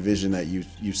as the vision that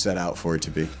you set out for it to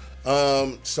be.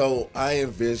 So I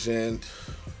envisioned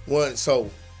one.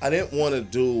 So I didn't want to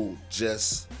do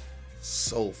just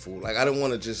soul food. Like I didn't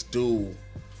want to just do.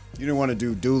 You didn't want to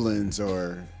do Doolin's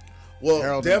or. Well,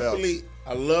 Harold definitely.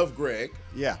 I love Greg.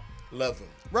 Yeah. Love him.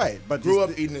 Right, but grew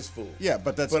up eating his food. Yeah,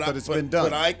 but it's been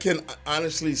done. But I can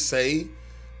honestly say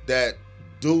that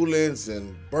Doolin's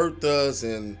and Bertha's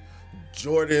and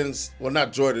Jordan's. Well,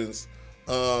 not Jordan's.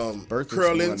 Bertha's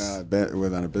Curlin's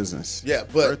went on a business. Yeah,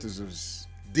 but Bertha's was.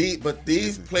 But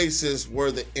these places were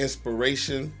the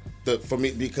inspiration for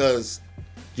me because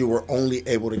you were only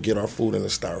able to get our food in a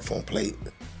styrofoam plate.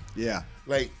 Yeah.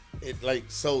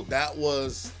 So that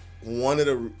was one of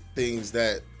the things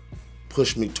that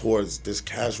pushed me towards this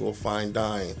casual fine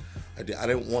dining. I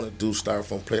didn't want to do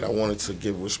styrofoam plate. I wanted to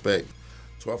give respect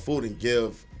to our food and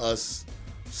give us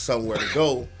somewhere to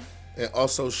go and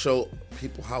also show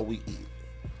people how we eat.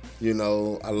 You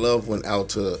know, I love when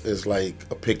Alta is like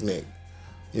a picnic.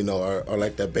 You know, or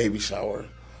like that baby shower,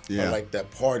 or like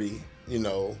that party, you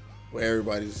know, where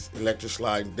everybody's electric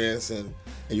sliding, dancing,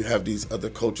 and you have these other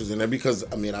cultures in there. Because,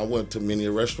 I mean, I went to many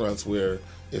restaurants where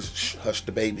it's hush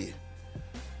the baby,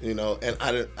 you know, and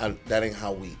that ain't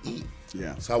how we eat.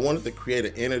 Yeah. So I wanted to create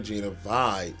an energy and a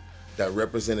vibe that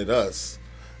represented us,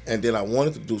 and then I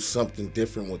wanted to do something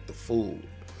different with the food.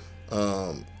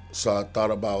 So I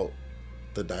thought about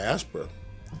the diaspora,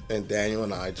 and Daniel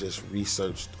and I just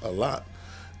researched a lot.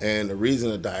 And the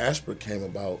reason the diaspora came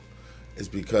about is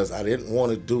because I didn't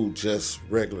want to do just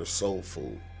regular soul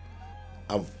food.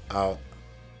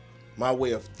 My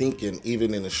way of thinking,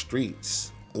 even in the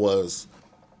streets, was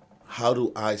how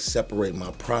do I separate my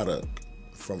product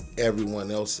from everyone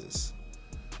else's?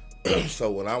 So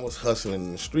when I was hustling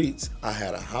in the streets, I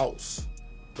had a house,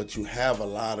 but you have a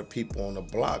lot of people on the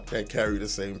block that carry the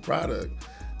same product.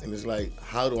 And it's like,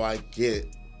 how do I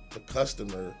get the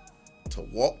customer to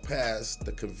walk past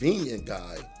the convenient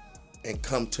guy and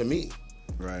come to me?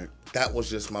 Right. That was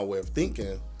just my way of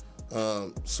thinking.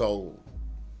 So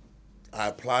I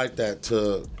applied that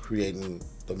to creating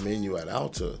the menu at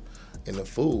Alta and the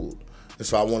food. And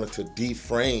so I wanted to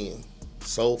deframe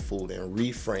soul food and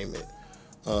reframe it.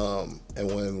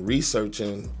 And when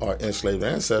researching our enslaved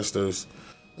ancestors,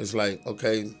 it's like,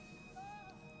 okay,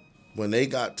 when they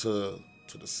got to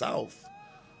the South,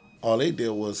 all they did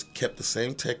was kept the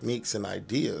same techniques and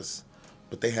ideas,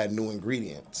 but they had new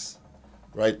ingredients,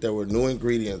 right? There were new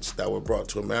ingredients that were brought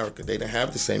to America. They didn't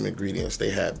have the same ingredients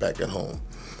they had back at home.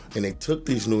 And they took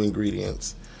these new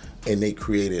ingredients and they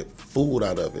created food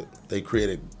out of it. They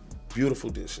created beautiful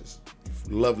dishes,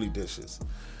 lovely dishes.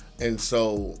 And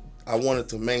so I wanted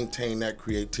to maintain that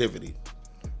creativity,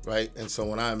 right? And so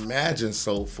when I imagine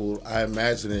soul food, I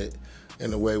imagine it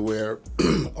in a way where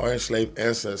our enslaved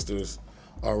ancestors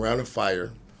are around a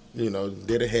fire,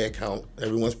 did a head count,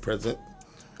 everyone's present.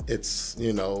 It's,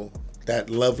 that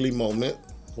lovely moment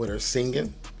where they're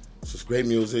singing. It's just great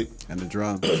music. And the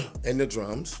drums. And the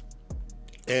drums.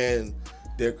 And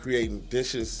they're creating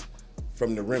dishes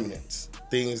from the remnants,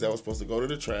 things that were supposed to go to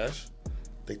the trash.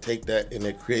 They take that and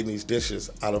they're creating these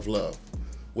dishes out of love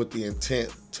with the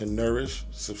intent to nourish,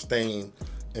 sustain,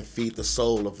 and feed the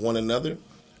soul of one another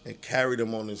and carry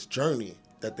them on this journey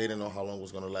that they didn't know how long it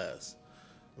was going to last,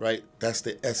 right? That's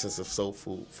the essence of soul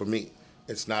food for me.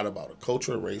 It's not about a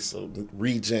culture, race, or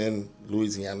region,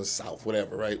 Louisiana, South,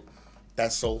 whatever, right?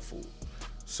 That's soul food.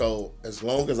 So as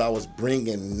long as I was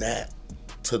bringing that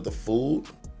to the food,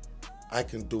 I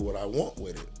can do what I want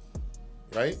with it,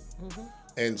 right? Mm-hmm.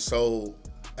 And so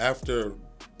after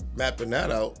mapping that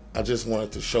out, I just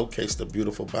wanted to showcase the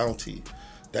beautiful bounty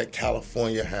that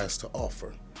California has to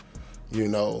offer,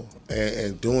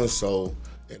 and doing so,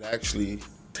 it actually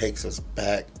takes us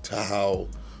back to how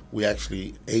we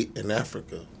actually ate in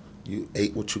Africa. You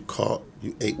ate what you caught,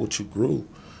 you ate what you grew,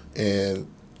 and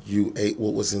you ate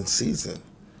what was in season.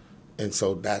 And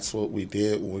so that's what we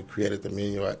did when we created the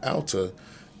menu at Alta.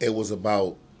 It was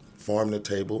about farm to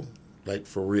table, like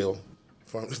for real,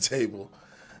 farm to table,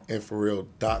 and for real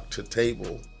dock to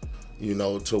table,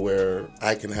 to where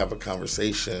I can have a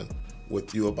conversation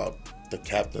with you about the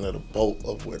captain of the boat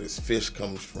of where this fish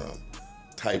comes from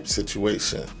type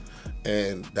situation.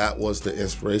 And that was the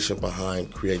inspiration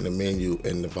behind creating the menu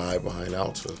and the vibe behind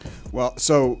Alta. Well,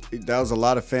 so that was a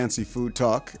lot of fancy food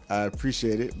talk. I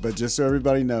appreciate it. But just so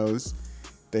everybody knows,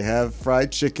 they have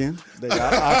fried chicken, they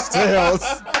got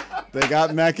oxtails, they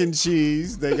got mac and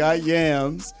cheese, they got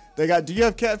yams, do you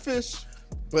have catfish?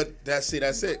 But that's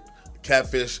it.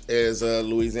 Catfish is a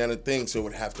Louisiana thing, so it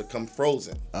would have to come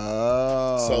frozen.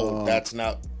 Oh. So that's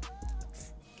not...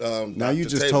 now you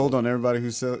just told on everybody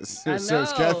who serves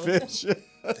catfish.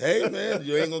 Hey, man,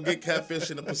 you ain't going to get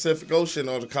catfish in the Pacific Ocean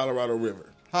or the Colorado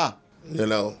River. Huh.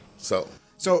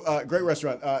 So, great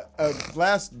restaurant.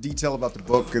 Last detail about the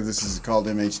book, because this is called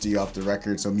MHD Off the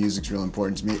Record, so music's real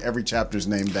important to me. Every chapter's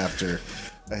named after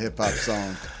a hip-hop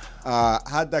song.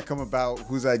 How'd that come about?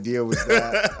 Whose idea was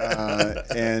that?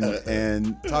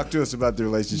 And talk to us about the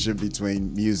relationship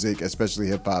between music, especially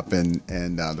hip-hop, and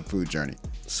the food journey.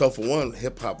 So for one,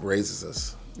 hip-hop raises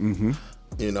us. Mm-hmm.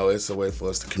 It's a way for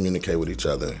us to communicate with each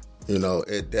other.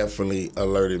 It definitely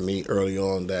alerted me early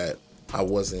on that I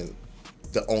wasn't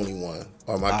the only one,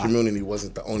 or my community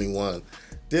wasn't the only one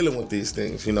dealing with these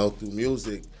things. Through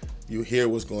music, you hear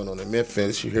what's going on in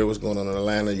Memphis, you hear what's going on in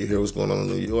Atlanta, you hear what's going on in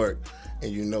New York,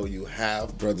 and you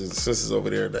have brothers and sisters over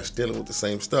there that's dealing with the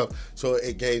same stuff. So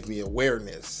it gave me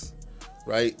awareness,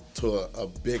 right, to a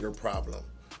bigger problem.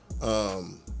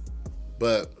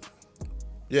 But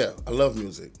yeah, I love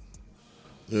music.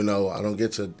 I don't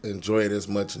get to enjoy it as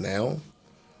much now,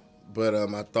 but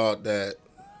I thought that,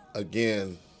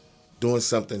 again, doing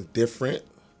something different,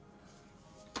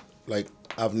 like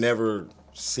I've never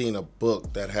seen a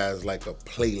book that has like a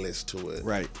playlist to it.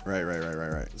 Right.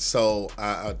 So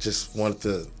I just wanted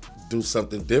to do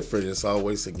something different. It's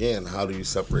always, again, how do you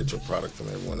separate your product from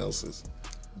everyone else's?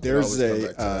 There's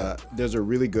a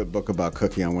really good book about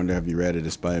cooking. I wonder, have you read it?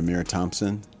 It's by Amir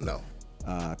Thompson. No.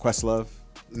 Questlove.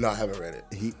 No, I haven't read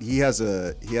it. He has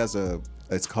a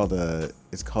it's called a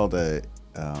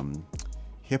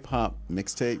hip hop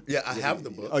mixtape. Yeah, I have the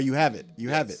book. Oh, you have it. You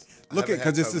have it. Look at,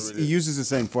 because it uses the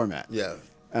same format. Yeah.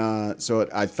 So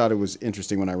I thought it was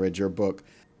interesting when I read your book.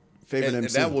 Favorite MC. And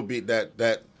that would be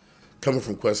that coming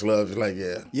from Questlove is like,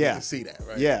 yeah. You can see that,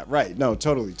 right? Yeah, right. No,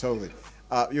 totally.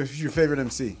 Your favorite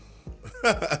MC?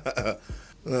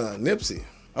 Nipsey.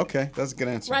 Okay, that's a good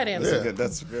answer. Right answer. Yeah.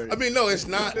 That's very. I mean, no, it's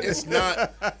not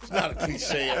a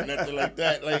cliche or nothing like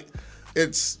that. Like,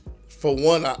 it's, for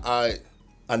one, I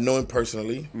know him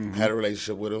personally, had a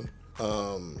relationship with him.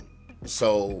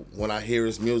 So when I hear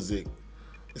his music,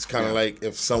 it's kind of like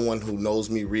if someone who knows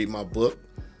me read my book,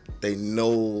 they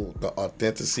know the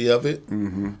authenticity of it.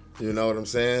 Mm-hmm. You know what I'm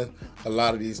saying? A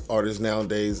lot of these artists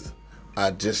nowadays,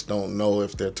 I just don't know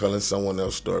if they're telling someone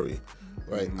else's story.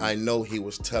 Right, I know he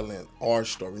was telling our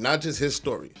story, not just his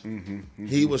story.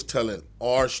 He was telling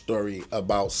our story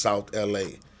about South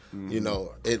LA.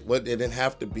 It didn't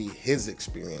have to be his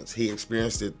experience. He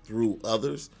experienced it through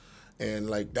others, and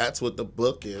like that's what the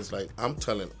book is. Like, I'm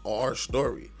telling our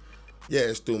story. Yeah,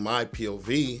 it's through my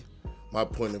POV, my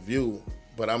point of view,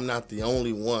 but I'm not the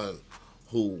only one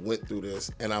who went through this,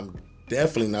 and I'm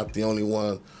definitely not the only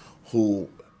one who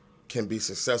can be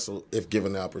successful if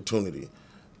given the opportunity.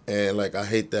 And like, I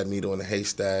hate that needle in the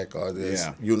haystack or this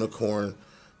unicorn.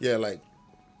 Yeah, like,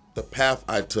 the path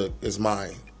I took is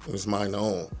mine. It's mine to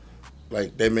own.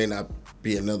 Like, there may not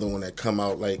be another one that come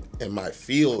out like in my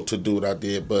field to do what I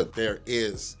did, but there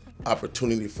is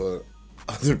opportunity for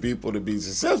other people to be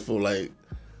successful, like,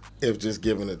 if just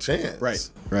given a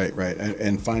chance. Right.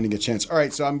 And finding a chance. All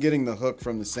right, so I'm getting the hook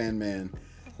from the Sandman.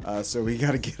 So we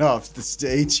got to get off the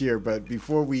stage here. But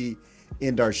before we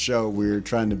end our show, we're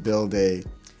trying to build a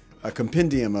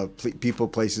compendium of people,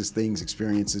 places, things,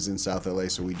 experiences in South LA.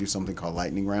 So we do something called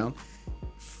Lightning Round.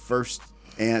 First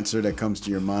answer that comes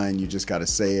to your mind, you just got to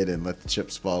say it and let the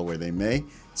chips fall where they may.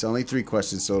 It's only 3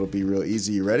 questions, so it'll be real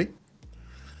easy. You ready?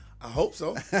 I hope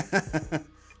so.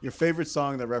 Your favorite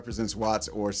song that represents Watts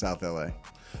or South LA?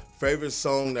 Favorite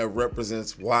song that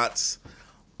represents Watts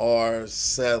or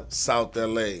South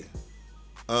LA?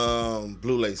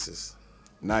 Blue Laces.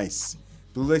 Nice.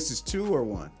 Blue Laces 2 or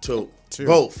 1? 2. 2.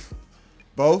 Both.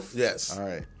 Both? Yes. All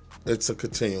right. It's a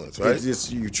continuance, right?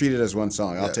 You treat it as one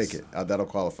song. I'll take it. That'll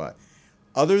qualify.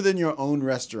 Other than your own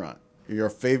restaurant, your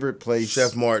favorite place?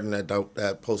 Chef Martin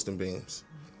at Post and Beams.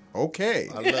 Okay.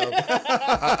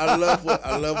 I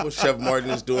love what Chef Martin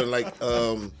is doing. Like,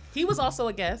 he was also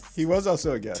a guest.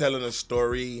 Telling a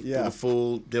story through the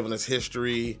food, giving us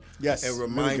history, and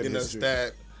reminding us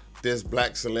that this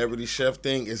black celebrity chef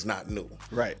thing is not new.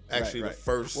 Right. Actually, the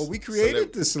first. Well, we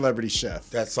created the celebrity chef.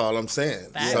 That's all I'm saying.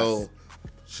 Facts. So,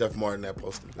 Chef Martin at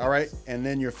Post and Beams. All right, and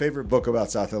then your favorite book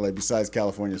about South LA besides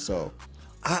California Soul?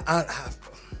 I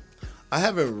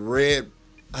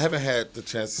haven't had the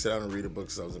chance to sit down and read a book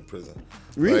since I was in prison.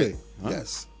 Really? Right? Huh.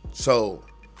 Yes. So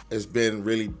it's been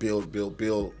really build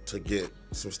to get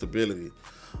some stability.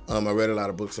 I read a lot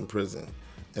of books in prison,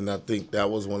 and I think that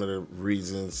was one of the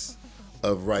reasons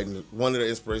of writing, one of the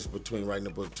inspirations between writing the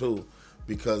book too,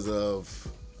 because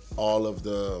of all of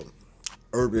the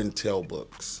urban tale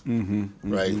books,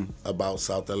 right, about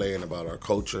South LA and about our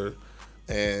culture,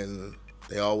 and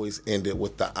they always ended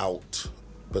with the out,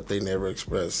 but they never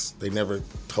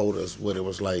told us what it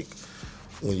was like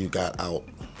when you got out.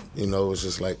 You know, it was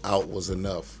just like out was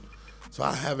enough. So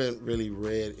I haven't really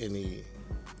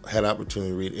had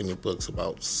opportunity to read any books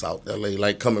about South LA,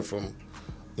 like coming from,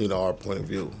 our point of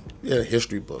view. Yeah,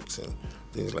 history books and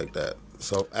things like that.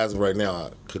 So as of right now,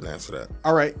 I couldn't answer that.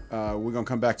 All right. We're going to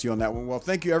come back to you on that one. Well,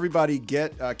 thank you, everybody.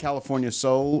 Get California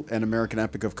Soul, An American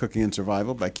Epic of Cooking and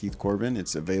Survival by Keith Corbin.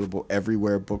 It's available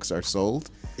everywhere books are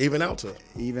sold. Even Alta.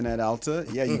 Even at Alta.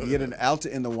 Yeah, you can get an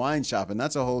Alta in the wine shop, and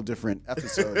that's a whole different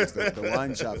episode, is the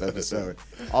wine shop episode.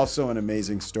 Also an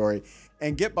amazing story.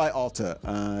 And get by Alta.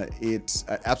 It's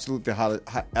absolutely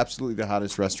the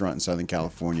hottest restaurant in Southern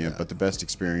California, but the best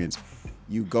experience.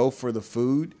 You go for the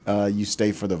food, you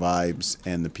stay for the vibes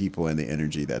and the people and the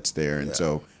energy that's there. And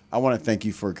so I want to thank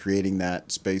you for creating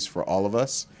that space for all of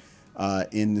us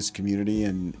in this community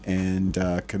and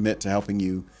commit to helping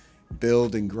you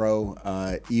build and grow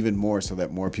even more so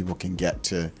that more people can get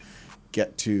to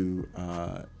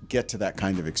that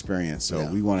kind of experience. So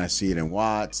we want to see it in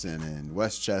Watts and in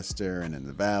Westchester and in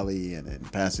the Valley and in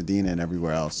Pasadena and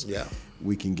everywhere else. Yeah.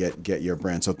 We can get your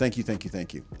brand. So thank you. Thank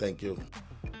you.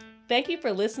 Thank you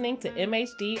for listening to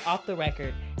MHD Off the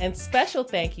Record, and special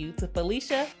thank you to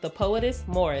Felicia, the poetess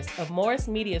Morris of Morris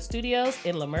Media Studios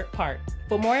in Leimert Park.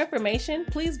 For more information,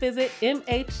 please visit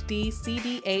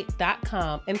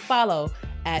mhdcd8.com and follow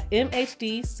at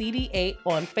mhdcd8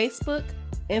 on Facebook,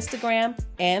 Instagram,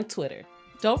 and Twitter.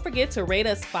 Don't forget to rate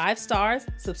us 5 stars,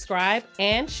 subscribe,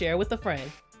 and share with a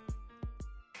friend.